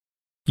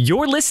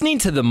You're listening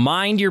to the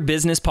Mind Your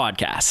Business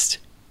podcast,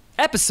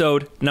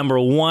 episode number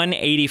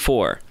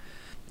 184.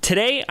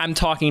 Today, I'm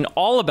talking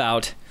all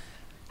about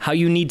how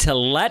you need to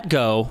let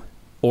go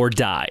or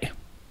die.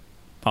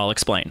 I'll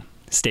explain.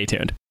 Stay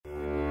tuned.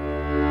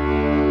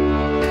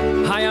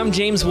 Hi, I'm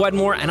James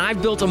Wedmore, and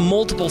I've built a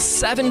multiple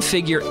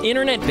seven-figure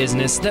internet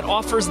business that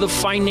offers the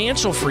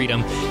financial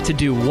freedom to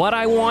do what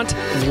I want,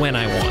 when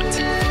I want.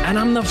 And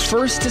I'm the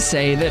first to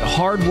say that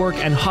hard work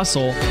and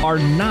hustle are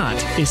not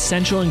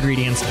essential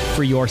ingredients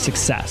for your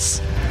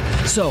success.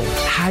 So,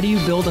 how do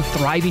you build a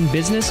thriving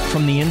business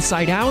from the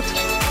inside out?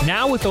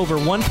 Now with over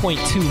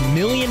 1.2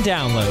 million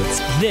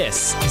downloads,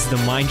 this is the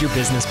Mind Your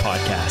Business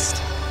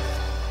podcast.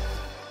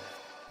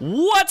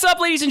 What's up,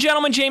 ladies and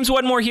gentlemen? James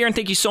Wedmore here, and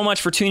thank you so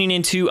much for tuning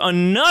into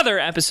another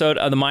episode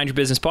of the Mind Your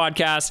Business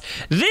podcast.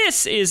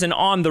 This is an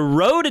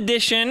on-the-road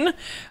edition.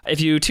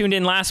 If you tuned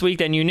in last week,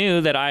 then you knew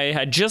that I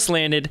had just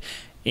landed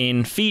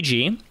in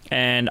Fiji,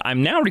 and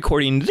I'm now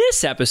recording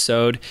this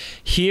episode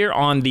here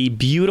on the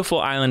beautiful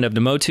island of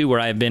Namotu,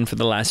 where I've been for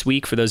the last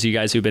week. For those of you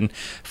guys who've been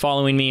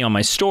following me on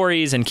my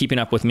stories and keeping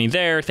up with me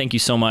there, thank you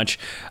so much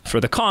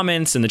for the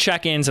comments and the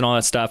check-ins and all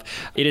that stuff.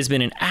 It has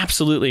been an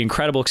absolutely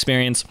incredible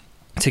experience.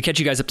 To catch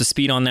you guys up to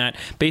speed on that,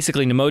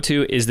 basically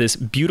Namotu is this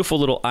beautiful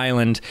little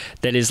island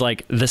that is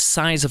like the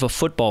size of a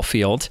football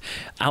field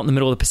out in the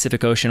middle of the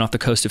Pacific Ocean off the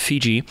coast of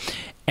Fiji.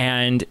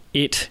 And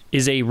it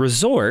is a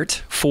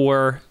resort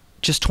for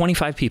just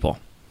 25 people.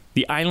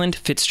 The island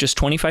fits just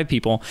 25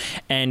 people,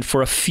 and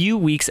for a few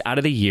weeks out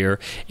of the year,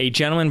 a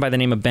gentleman by the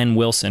name of Ben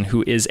Wilson,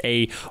 who is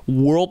a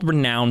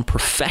world-renowned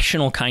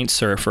professional kite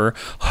surfer,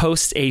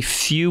 hosts a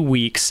few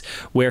weeks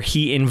where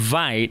he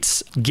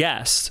invites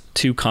guests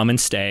to come and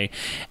stay.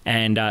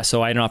 And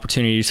so I had an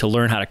opportunity to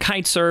learn how to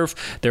kite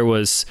surf. There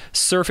was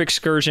surf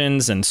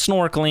excursions and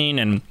snorkeling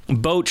and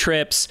boat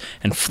trips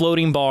and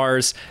floating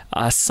bars,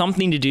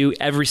 something to do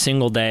every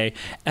single day,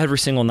 every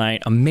single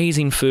night,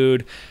 amazing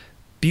food,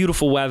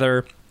 beautiful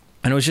weather.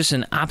 And it was just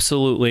an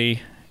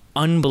absolutely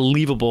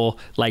unbelievable,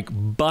 like,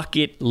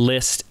 bucket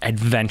list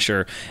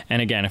adventure.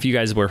 And again, if you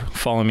guys were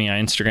following me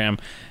on Instagram,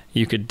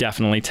 you could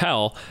definitely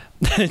tell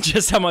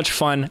just how much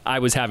fun I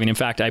was having. In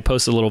fact, I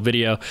posted a little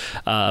video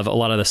of a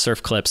lot of the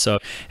surf clips. So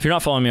if you're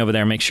not following me over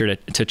there, make sure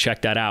to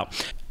check that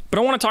out. But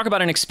I want to talk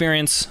about an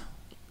experience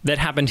that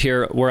happened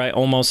here where I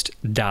almost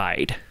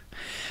died.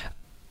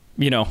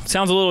 You know,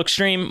 sounds a little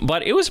extreme,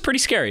 but it was pretty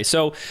scary.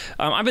 So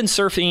I've been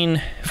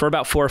surfing for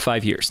about 4 or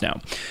 5 years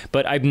now,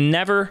 but I've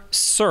never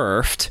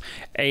surfed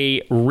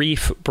a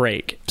reef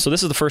break. So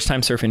this is the first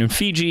time surfing in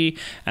Fiji,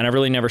 and I've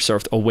really never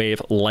surfed a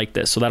wave like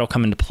this. So that'll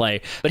come into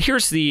play. But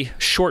here's the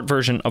short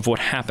version of what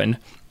happened.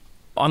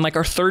 On like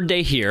our third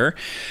day here,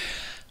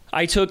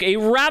 I took a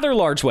rather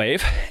large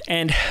wave,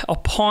 and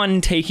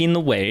upon taking the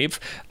wave,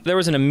 there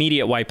was an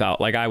immediate wipeout.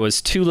 Like, I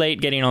was too late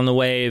getting on the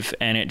wave,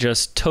 and it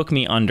just took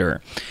me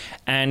under.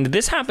 And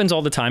this happens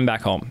all the time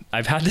back home.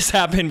 I've had this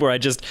happen where I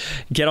just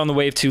get on the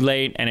wave too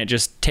late, and it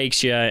just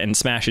takes you and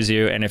smashes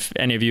you. And if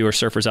any of you are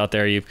surfers out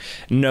there, you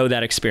know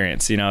that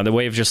experience. You know, the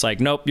wave just like,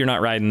 nope, you're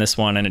not riding this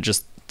one, and it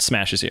just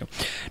smashes you.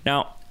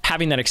 Now,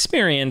 having that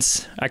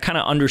experience, I kind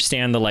of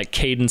understand the like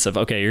cadence of,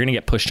 okay, you're going to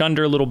get pushed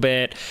under a little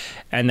bit,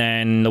 and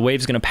then the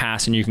wave's going to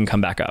pass and you can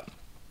come back up.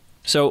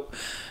 So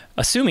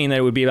assuming that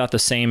it would be about the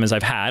same as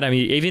I've had, I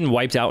mean, even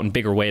wiped out in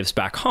bigger waves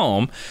back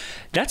home,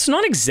 that's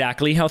not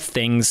exactly how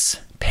things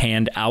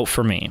panned out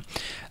for me.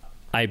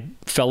 I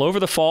fell over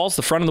the falls,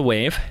 the front of the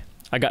wave.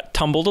 I got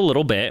tumbled a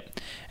little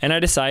bit, and I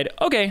decide,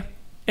 okay,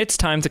 it's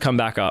time to come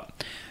back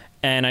up.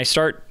 And I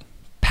start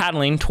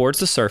paddling towards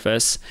the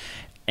surface,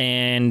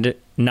 and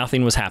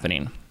nothing was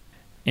happening.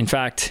 In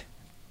fact,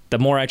 the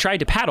more I tried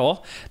to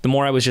paddle, the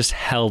more I was just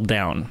held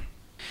down.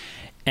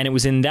 And it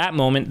was in that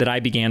moment that I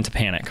began to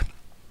panic.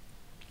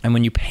 And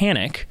when you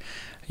panic,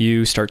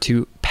 you start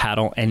to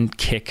paddle and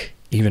kick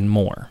even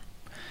more.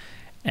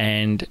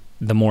 And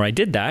the more I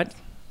did that,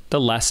 the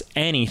less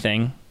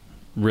anything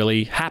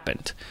really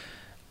happened.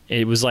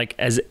 It was like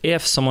as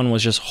if someone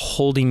was just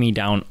holding me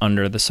down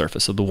under the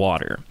surface of the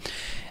water.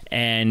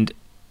 And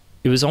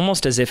it was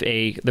almost as if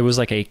there was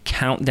like a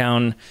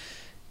countdown,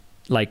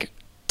 like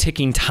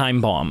ticking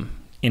time bomb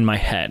in my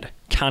head,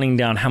 counting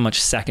down how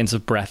much seconds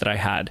of breath that I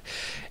had.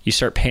 You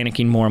start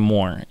panicking more and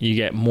more. You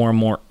get more and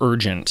more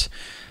urgent.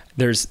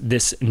 There's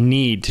this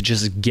need to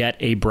just get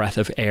a breath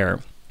of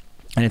air.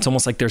 And it's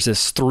almost like there's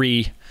this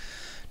 3,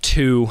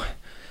 2,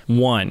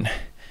 1.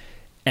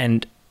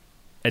 And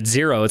at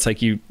 0, it's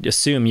like you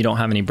assume you don't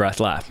have any breath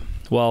left.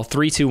 Well,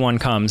 3, 2, 1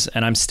 comes,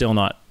 and I'm still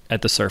not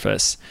at the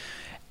surface.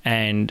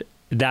 And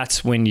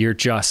that's when you're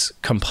just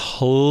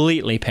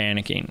completely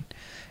panicking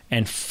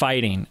and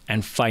fighting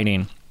and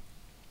fighting.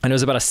 And it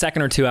was about a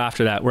second or two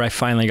after that where I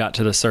finally got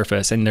to the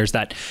surface. And there's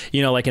that,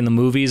 you know, like in the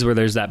movies where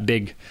there's that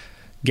big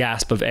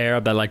gasp of air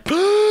that like,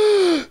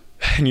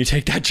 and you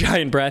take that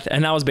giant breath.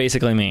 And that was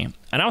basically me.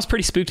 And I was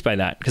pretty spooked by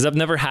that because I've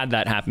never had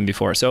that happen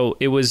before. So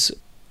it was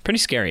pretty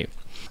scary.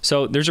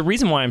 So there's a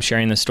reason why I'm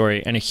sharing this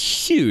story and a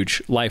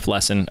huge life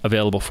lesson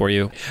available for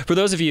you. For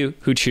those of you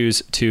who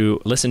choose to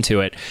listen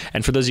to it,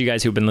 and for those of you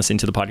guys who've been listening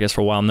to the podcast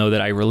for a while, know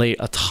that I relate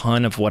a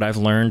ton of what I've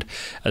learned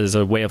as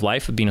a way of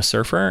life of being a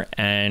surfer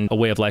and a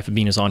way of life of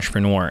being an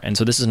entrepreneur. And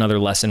so this is another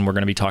lesson we're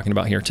going to be talking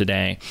about here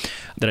today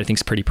that I think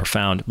is pretty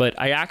profound. But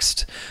I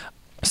asked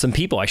some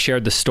people, I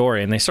shared the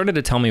story, and they started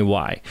to tell me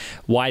why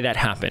that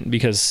happened.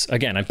 Because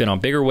again, I've been on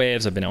bigger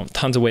waves, I've been on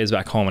tons of waves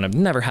back home, and I've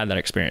never had that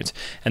experience.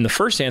 And the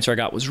first answer I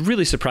got was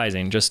really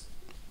surprising, just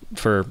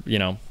for,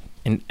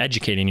 in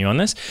educating you on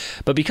this.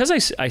 But because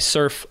I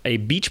surf a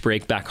beach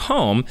break back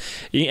home,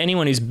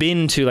 anyone who's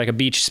been to like a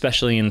beach,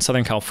 especially in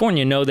Southern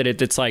California, know that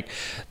it's like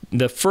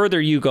the further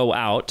you go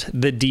out,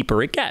 the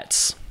deeper it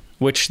gets.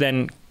 Which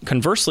then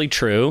conversely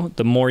true,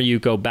 the more you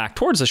go back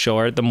towards the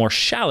shore, the more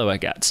shallow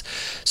it gets.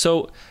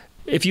 So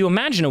if you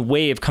imagine a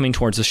wave coming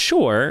towards the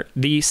shore,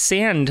 the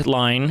sand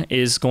line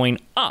is going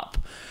up.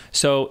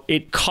 So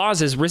it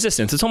causes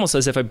resistance. It's almost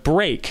as if a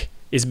brake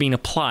is being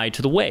applied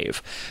to the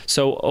wave.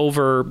 So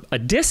over a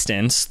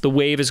distance, the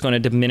wave is going to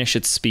diminish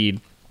its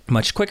speed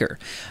much quicker.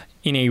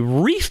 In a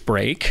reef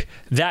break,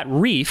 that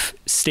reef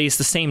stays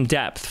the same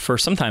depth for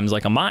sometimes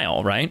like a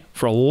mile, right?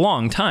 For a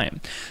long time.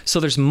 So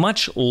there's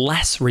much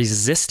less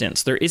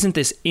resistance. There isn't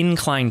this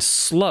inclined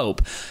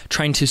slope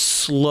trying to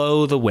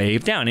slow the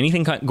wave down.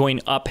 Anything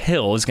going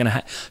uphill is going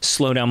to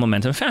slow down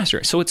momentum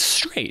faster. So it's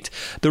straight.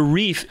 The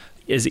reef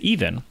is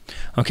even.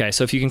 Okay,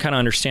 so if you can kind of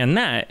understand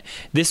that,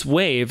 this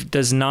wave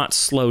does not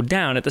slow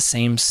down at the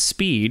same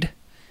speed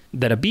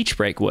that a beach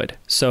break would.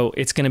 So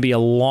it's going to be a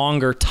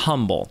longer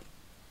tumble.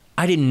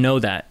 I didn't know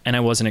that, and I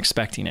wasn't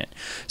expecting it.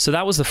 So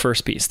that was the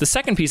first piece. The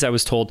second piece I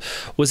was told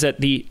was that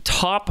the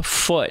top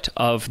foot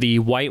of the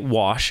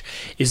whitewash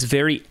is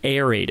very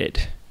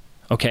aerated,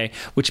 okay?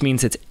 Which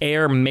means it's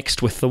air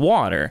mixed with the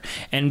water.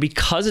 And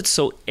because it's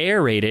so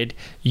aerated,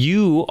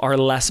 you are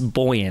less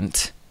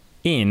buoyant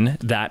in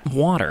that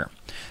water.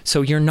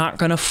 So you're not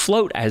going to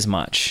float as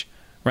much.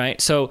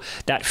 Right? So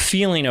that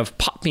feeling of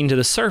popping to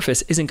the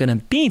surface isn't going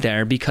to be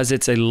there because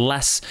it's a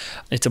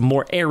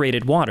more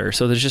aerated water.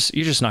 So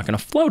you're just not going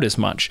to float as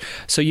much.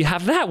 So you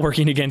have that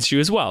working against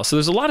you as well. So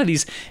there's a lot of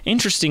these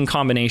interesting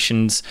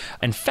combinations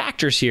and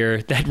factors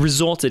here that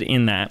resulted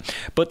in that.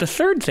 But the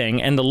third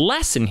thing and the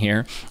lesson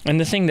here, and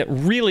the thing that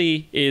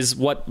really is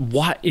what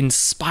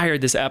inspired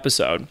this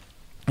episode,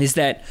 is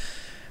that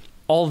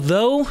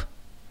although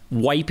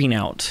wiping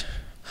out,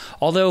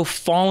 although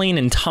falling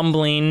and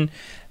tumbling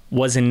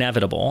was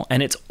inevitable,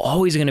 and it's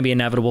always going to be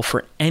inevitable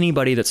for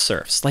anybody that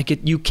surfs.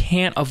 You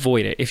can't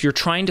avoid it. If you're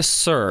trying to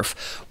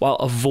surf while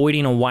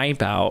avoiding a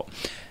wipeout,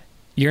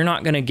 you're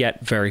not going to get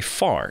very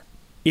far.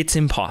 It's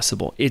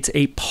impossible. It's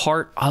a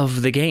part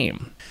of the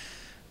game.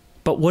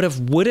 But what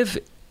would have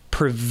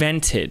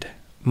prevented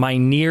my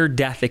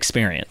near-death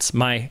experience,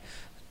 my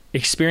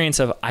experience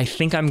of I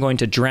think I'm going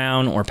to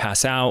drown or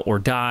pass out or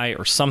die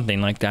or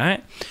something like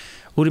that,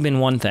 would have been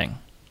one thing: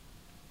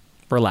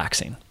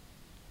 relaxing.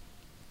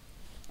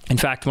 In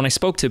fact, when I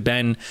spoke to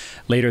Ben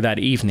later that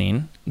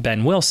evening,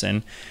 Ben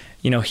Wilson,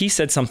 he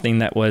said something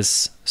that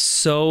was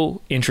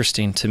so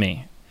interesting to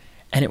me.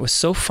 And it was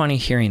so funny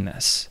hearing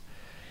this,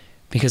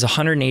 because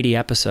 180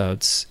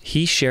 episodes,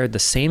 he shared the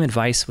same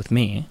advice with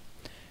me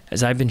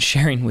as I've been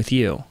sharing with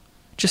you,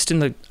 just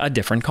in a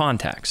different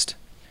context.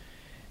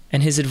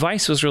 And his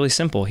advice was really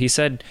simple. He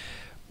said,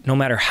 no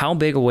matter how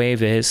big a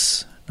wave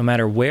is, no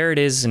matter where it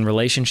is in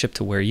relationship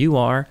to where you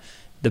are,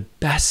 the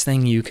best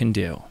thing you can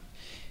do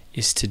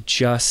is to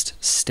just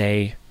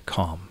stay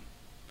calm.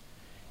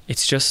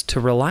 It's just to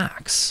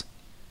relax.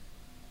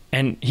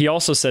 And he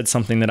also said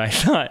something that I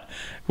thought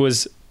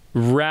was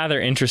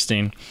rather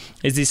interesting,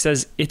 is he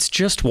says, it's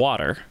just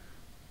water.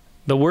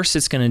 The worst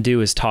it's going to do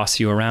is toss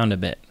you around a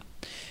bit.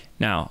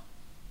 Now,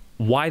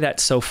 why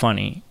that's so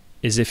funny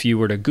is if you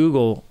were to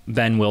Google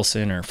Ben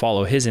Wilson or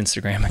follow his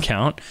Instagram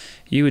account,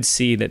 you would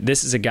see that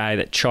this is a guy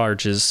that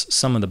charges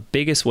some of the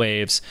biggest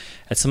waves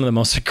at some of the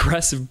most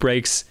aggressive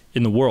breaks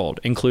in the world,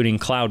 including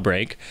Cloud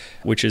Break,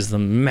 which is the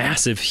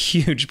massive,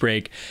 huge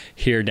break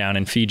here down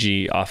in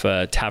Fiji off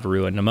of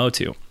Tavarua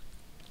Namotu.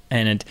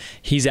 And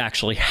he's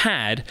actually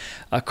had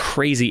a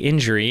crazy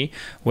injury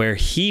where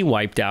he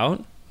wiped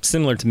out,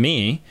 similar to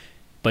me,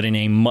 but in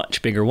a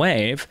much bigger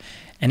wave.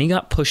 And he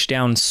got pushed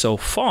down so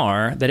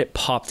far that it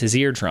popped his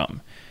eardrum.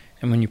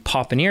 And when you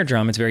pop an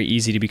eardrum, it's very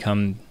easy to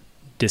become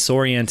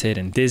disoriented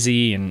and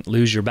dizzy and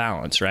lose your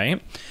balance,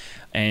 right?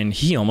 And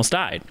he almost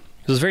died.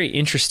 It was very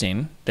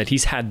interesting that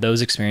he's had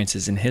those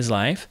experiences in his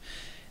life.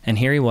 And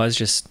here he was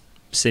just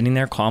sitting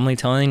there calmly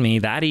telling me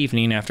that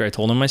evening after I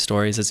told him my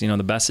stories, as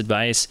the best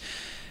advice.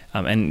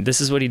 And this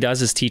is what he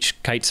does, is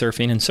teach kite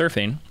surfing and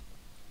surfing,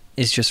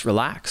 is just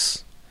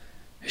relax.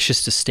 It's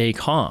just to stay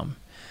calm.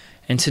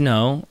 And to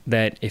know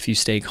that if you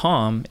stay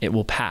calm, it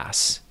will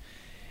pass.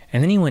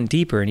 And then he went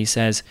deeper and he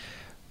says,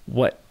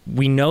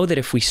 we know that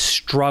if we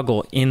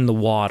struggle in the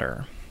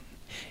water,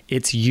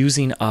 it's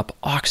using up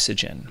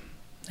oxygen.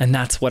 And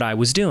that's what I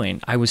was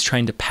doing. I was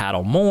trying to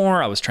paddle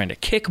more. I was trying to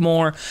kick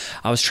more.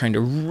 I was trying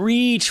to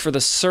reach for the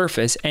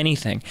surface,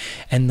 anything.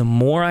 And the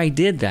more I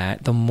did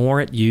that, the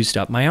more it used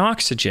up my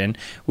oxygen,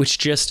 which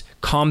just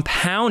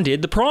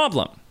compounded the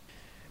problem.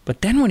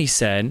 But then what he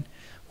said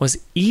was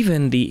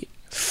even the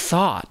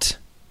thought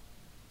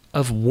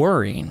of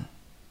worrying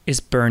is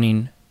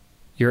burning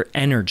your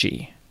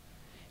energy.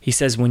 He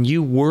says when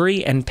you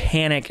worry and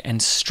panic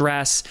and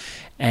stress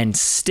and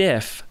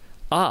stiff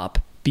up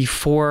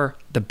before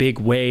the big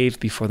wave,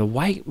 before the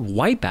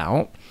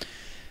wipeout,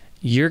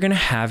 you're going to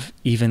have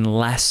even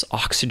less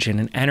oxygen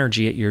and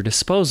energy at your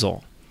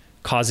disposal,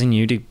 causing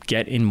you to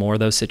get in more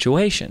of those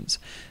situations.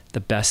 The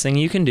best thing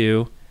you can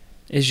do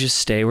is just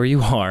stay where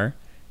you are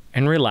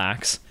and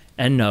relax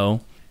and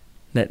know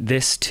that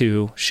this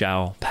too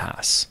shall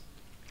pass.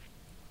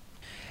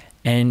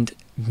 And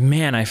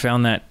man, I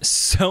found that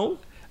so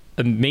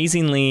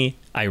amazingly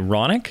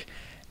ironic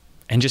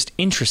and just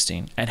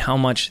interesting at how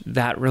much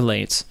that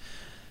relates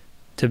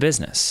to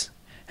business.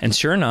 And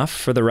sure enough,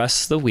 for the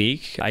rest of the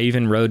week, I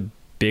even rode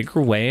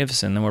bigger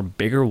waves and there were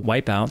bigger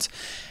wipeouts.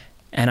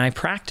 And I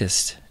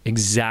practiced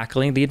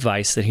exactly the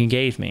advice that he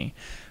gave me.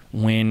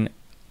 When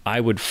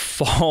I would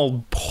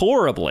fall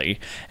horribly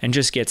and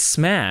just get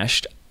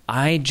smashed,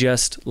 I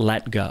just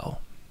let go.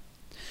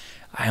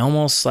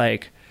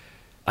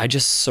 I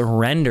just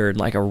surrendered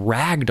like a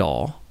rag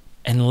doll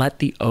and let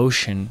the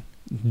ocean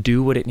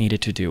do what it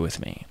needed to do with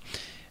me.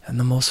 And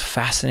the most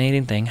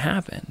fascinating thing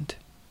happened.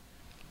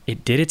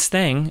 It did its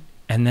thing,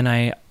 and then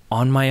I,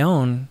 on my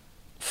own,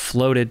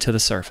 floated to the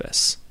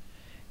surface.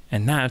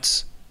 And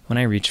that's when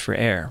I reached for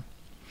air.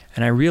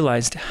 And I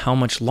realized how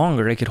much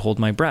longer I could hold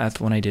my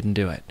breath when I didn't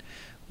do it.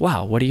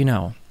 Wow, what do you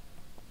know?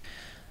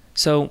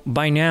 So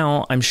by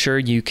now, I'm sure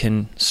you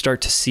can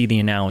start to see the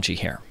analogy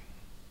here.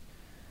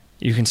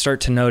 You can start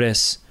to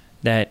notice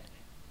that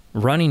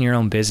running your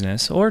own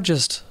business, or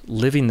just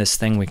living this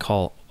thing we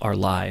call our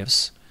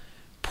lives,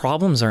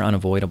 problems are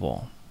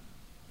unavoidable,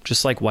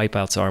 just like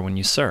wipeouts are when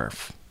you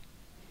surf.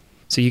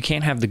 So you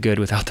can't have the good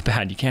without the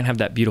bad. You can't have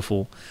that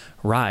beautiful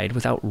ride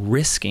without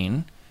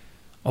risking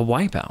a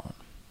wipeout.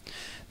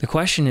 The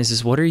question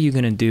is what are you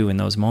going to do in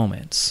those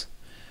moments?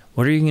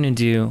 What are you going to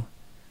do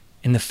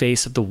in the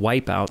face of the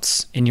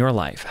wipeouts in your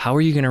life? How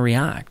are you going to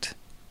react?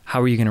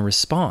 How are you going to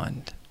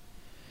respond?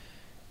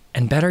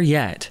 And better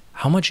yet,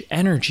 how much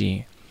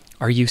energy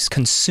are you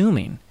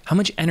consuming? How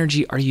much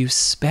energy are you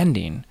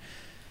spending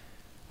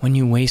when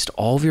you waste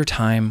all of your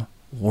time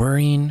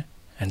worrying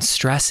and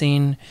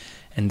stressing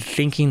and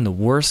thinking the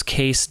worst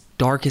case,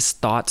 darkest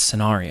thought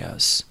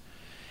scenarios?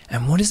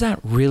 And what is that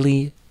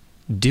really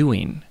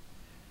doing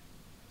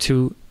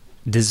to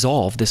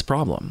dissolve this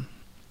problem?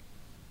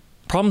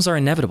 Problems are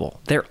inevitable.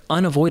 They're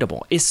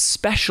unavoidable,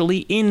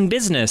 especially in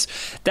business.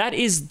 That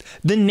is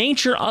the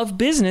nature of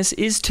business,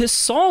 is to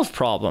solve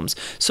problems.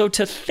 So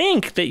to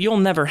think that you'll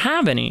never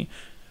have any,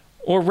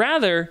 or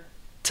rather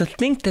to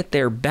think that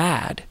they're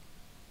bad,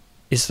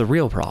 is the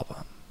real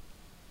problem.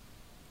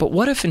 But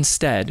what if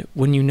instead,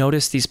 when you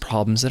notice these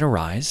problems that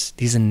arise,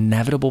 these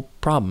inevitable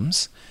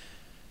problems,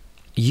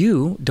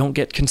 you don't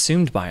get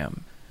consumed by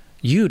them?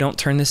 You don't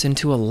turn this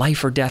into a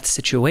life or death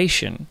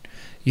situation.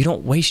 You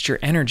don't waste your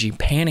energy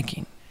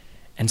panicking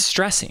and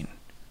stressing.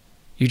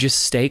 You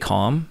just stay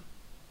calm,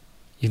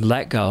 you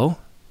let go,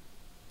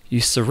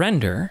 you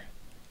surrender,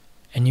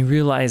 and you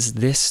realize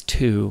this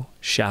too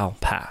shall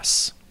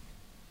pass.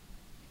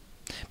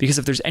 Because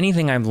if there's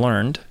anything I've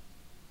learned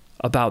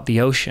about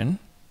the ocean,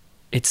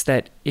 it's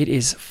that it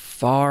is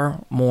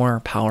far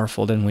more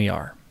powerful than we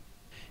are.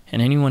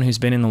 And anyone who's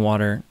been in the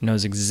water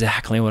knows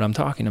exactly what I'm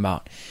talking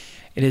about.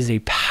 It is a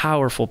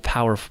powerful,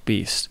 powerful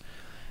beast.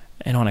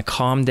 And on a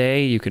calm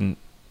day, you can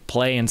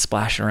play and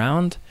splash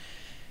around.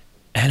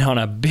 And on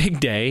a big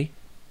day,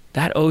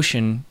 that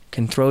ocean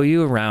can throw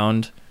you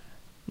around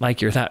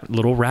like you're that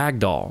little rag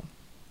doll.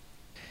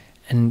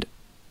 And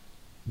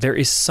there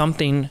is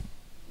something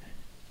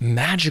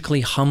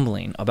magically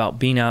humbling about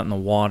being out in the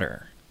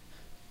water,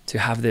 to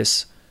have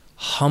this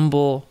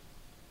humble,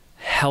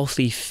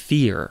 healthy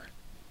fear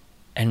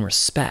and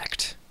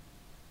respect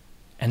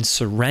and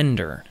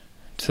surrender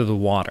to the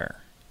water,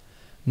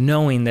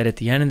 knowing that at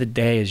the end of the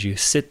day, as you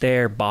sit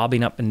there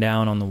bobbing up and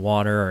down on the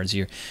water, or as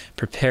you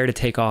prepare to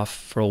take off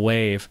for a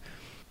wave,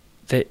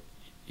 that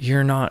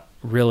you're not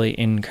really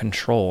in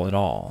control at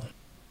all.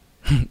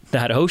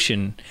 That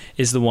ocean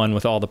is the one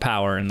with all the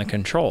power and the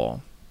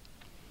control.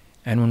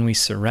 And when we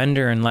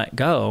surrender and let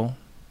go,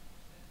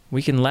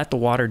 we can let the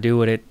water do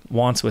what it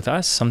wants with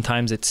us.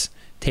 Sometimes it's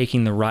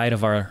taking the ride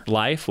of our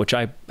life, which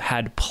I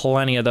had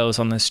plenty of those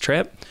on this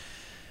trip.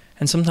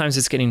 And sometimes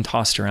it's getting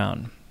tossed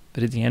around.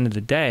 But at the end of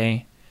the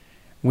day,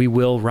 we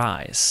will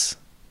rise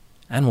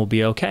and we'll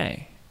be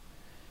okay.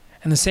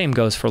 And the same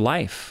goes for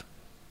life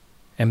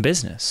and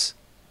business.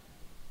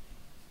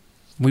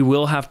 We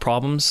will have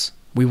problems.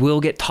 We will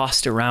get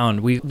tossed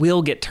around. We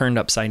will get turned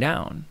upside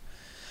down.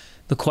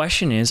 The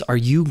question is, are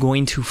you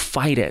going to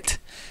fight it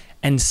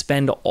and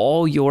spend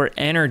all your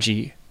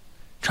energy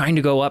trying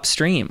to go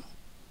upstream?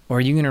 Or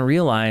are you going to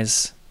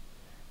realize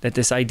that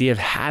this idea of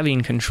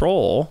having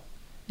control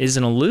is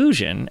an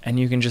illusion, and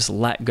you can just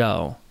let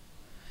go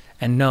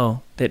and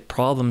know that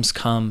problems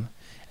come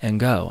and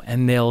go,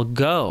 and they'll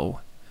go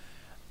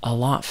a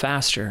lot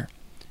faster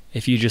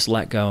if you just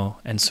let go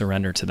and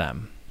surrender to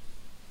them.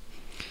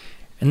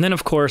 And then,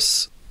 of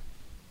course,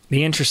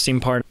 the interesting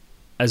part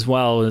as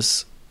well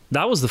is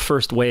that was the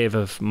first wave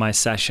of my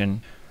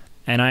session,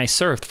 and I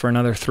surfed for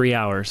another 3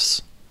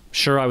 hours.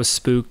 Sure, I was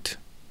spooked.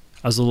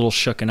 I was a little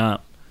shooken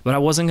up, but I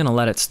wasn't going to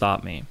let it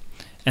stop me.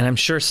 And I'm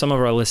sure some of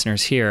our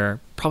listeners here are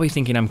probably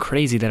thinking I'm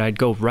crazy that I'd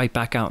go right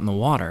back out in the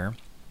water.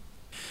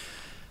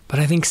 But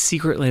I think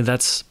secretly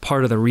that's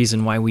part of the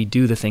reason why we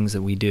do the things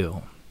that we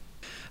do.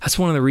 That's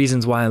one of the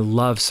reasons why I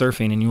love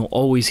surfing, and you'll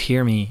always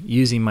hear me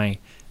using my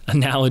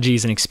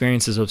analogies and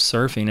experiences of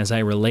surfing as I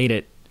relate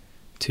it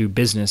to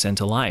business and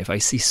to life. I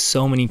see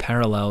so many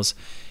parallels.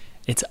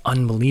 It's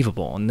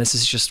unbelievable, and this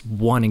is just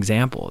one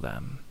example of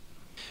them.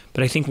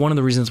 But I think one of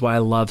the reasons why I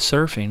love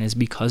surfing is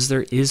because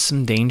there is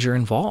some danger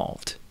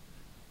involved.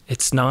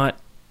 It's not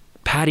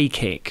patty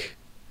cake.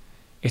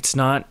 It's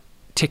not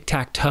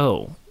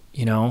tic-tac-toe,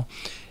 you know?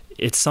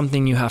 It's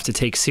something you have to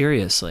take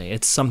seriously.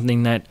 It's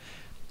something that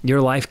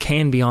your life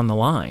can be on the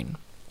line.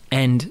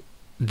 And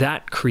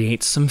that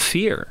creates some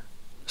fear,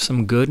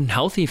 some good and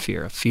healthy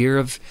fear, a fear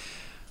of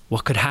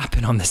what could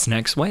happen on this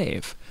next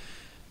wave.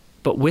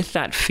 But with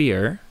that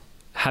fear,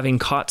 having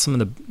caught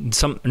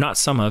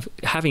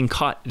having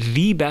caught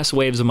the best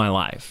waves of my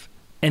life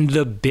and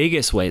the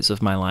biggest waves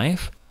of my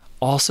life,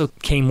 also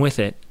came with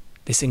it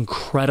this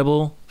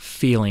incredible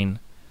feeling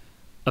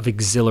of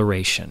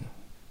exhilaration.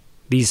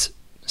 These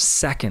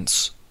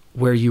seconds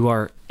where you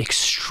are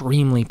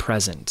extremely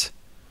present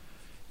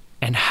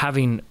and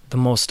having the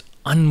most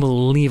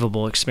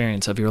unbelievable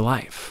experience of your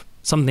life.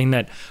 Something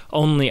that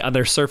only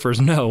other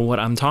surfers know what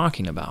I'm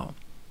talking about.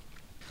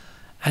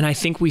 And I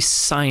think we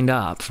signed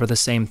up for the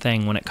same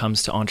thing when it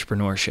comes to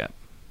entrepreneurship,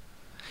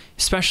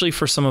 especially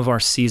for some of our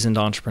seasoned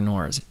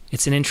entrepreneurs.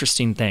 It's an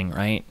interesting thing,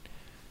 right?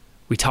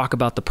 We talk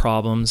about the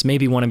problems.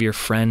 Maybe one of your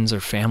friends or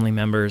family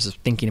members is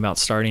thinking about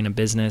starting a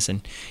business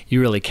and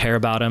you really care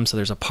about them. So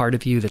there's a part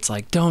of you that's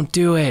like, don't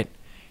do it.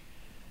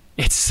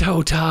 It's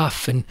so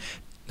tough and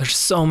there's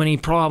so many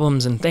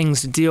problems and things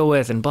to deal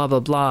with and blah,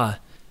 blah, blah.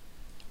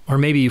 Or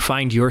maybe you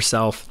find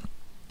yourself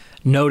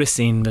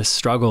noticing the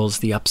struggles,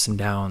 the ups and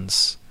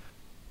downs.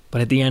 But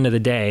at the end of the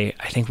day,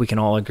 I think we can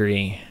all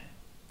agree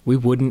we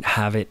wouldn't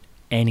have it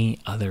any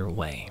other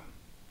way.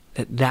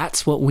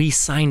 That's what we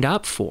signed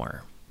up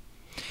for.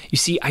 You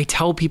see, I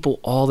tell people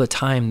all the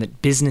time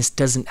that business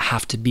doesn't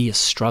have to be a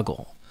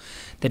struggle,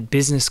 that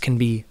business can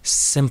be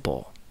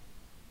simple.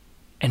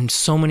 And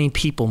so many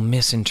people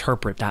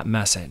misinterpret that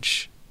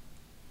message.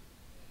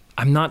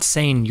 I'm not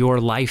saying your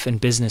life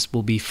and business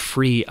will be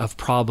free of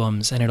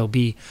problems and it'll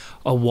be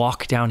a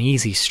walk down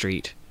easy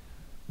street.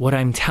 What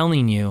I'm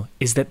telling you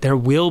is that there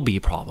will be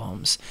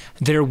problems,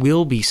 there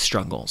will be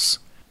struggles,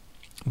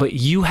 but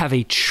you have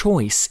a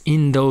choice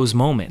in those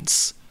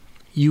moments.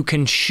 You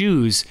can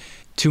choose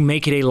to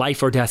make it a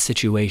life or death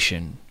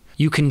situation.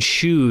 You can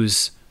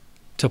choose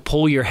to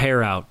pull your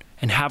hair out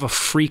and have a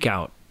freak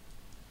out,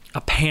 a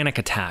panic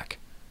attack,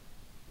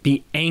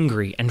 be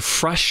angry and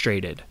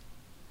frustrated,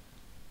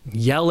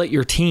 yell at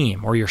your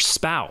team or your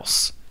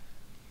spouse,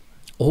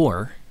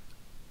 or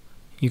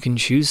you can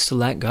choose to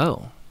let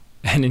go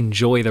and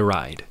enjoy the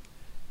ride,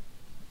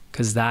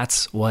 because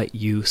that's what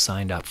you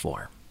signed up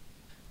for.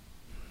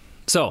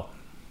 So,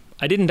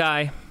 I didn't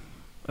die.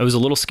 It was a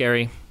little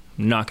scary,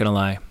 not gonna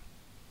lie.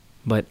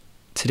 But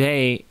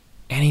today,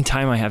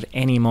 anytime I have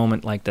any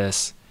moment like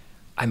this,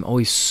 I'm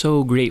always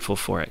so grateful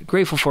for it.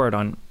 Grateful for it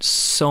on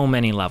so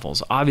many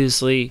levels.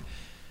 Obviously,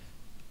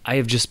 I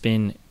have just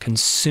been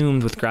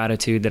consumed with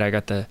gratitude that I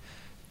got the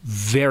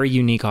very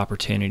unique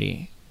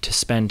opportunity to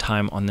spend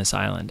time on this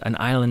island, an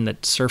island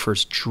that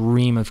surfers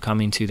dream of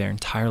coming to their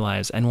entire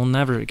lives and will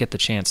never get the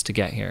chance to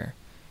get here.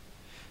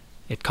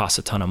 It costs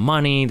a ton of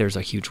money. There's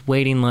a huge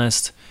waiting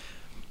list,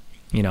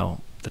 you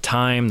know, the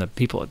time, the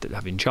people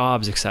having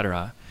jobs,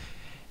 etc.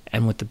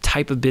 And with the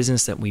type of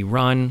business that we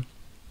run,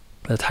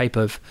 the type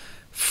of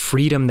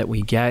freedom that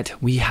we get,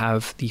 we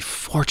have the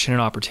fortunate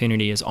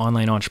opportunity as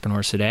online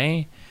entrepreneurs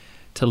today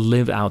to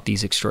live out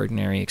these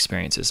extraordinary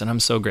experiences. And I'm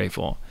so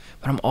grateful.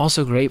 But I'm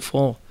also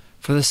grateful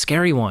for the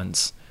scary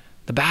ones,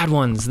 the bad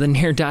ones, the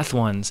near-death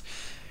ones,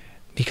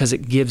 because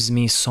it gives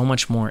me so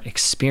much more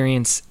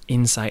experience,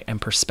 insight,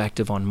 and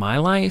perspective on my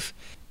life.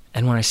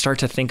 And when I start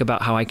to think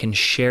about how I can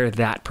share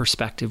that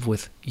perspective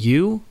with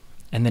you,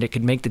 and that it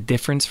could make the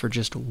difference for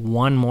just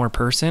one more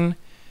person,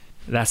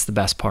 that's the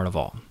best part of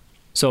all.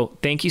 So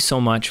thank you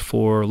so much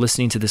for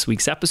listening to this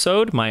week's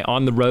episode, my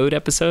On the Road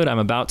episode. I'm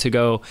about to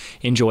go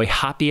enjoy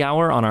happy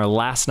hour on our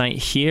last night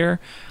here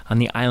on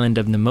the island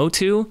of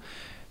Namotu.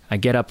 I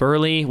get up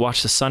early,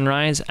 watch the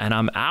sunrise, and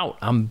I'm out.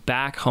 I'm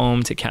back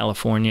home to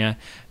California,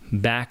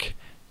 back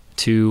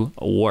to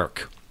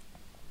work.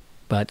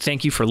 But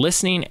thank you for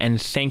listening, and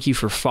thank you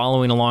for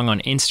following along on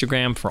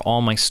Instagram for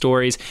all my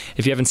stories.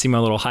 If you haven't seen my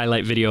little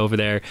highlight video over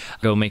there,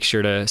 go make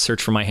sure to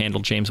search for my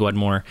handle, James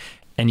Wedmore.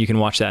 And you can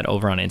watch that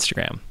over on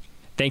Instagram.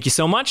 Thank you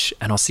so much,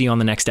 and I'll see you on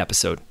the next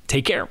episode.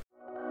 Take care.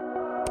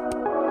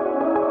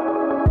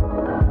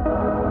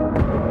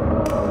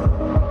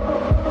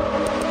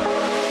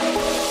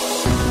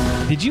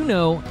 Did you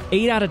know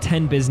 8 out of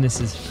 10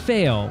 businesses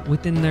fail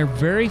within their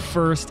very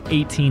first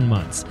 18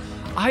 months?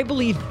 I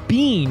believe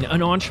being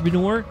an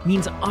entrepreneur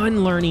means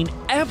unlearning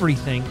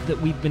everything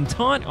that we've been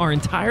taught our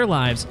entire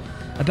lives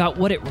about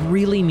what it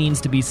really means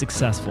to be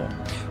successful,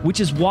 which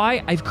is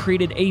why I've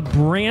created a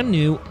brand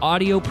new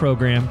audio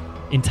program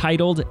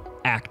entitled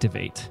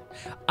Activate.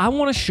 I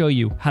want to show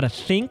you how to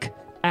think,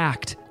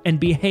 act, and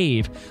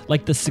behave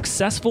like the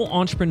successful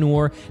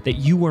entrepreneur that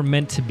you were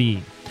meant to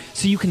be,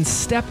 so you can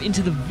step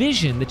into the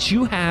vision that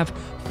you have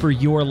for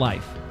your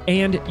life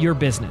and your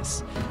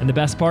business. And the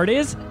best part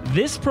is,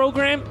 this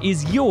program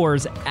is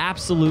yours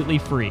absolutely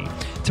free.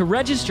 To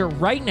register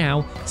right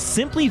now,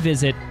 simply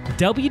visit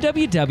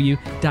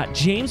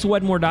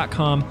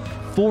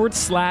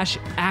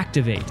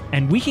www.jameswedmore.com/activate,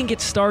 and we can get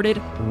started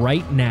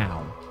right now.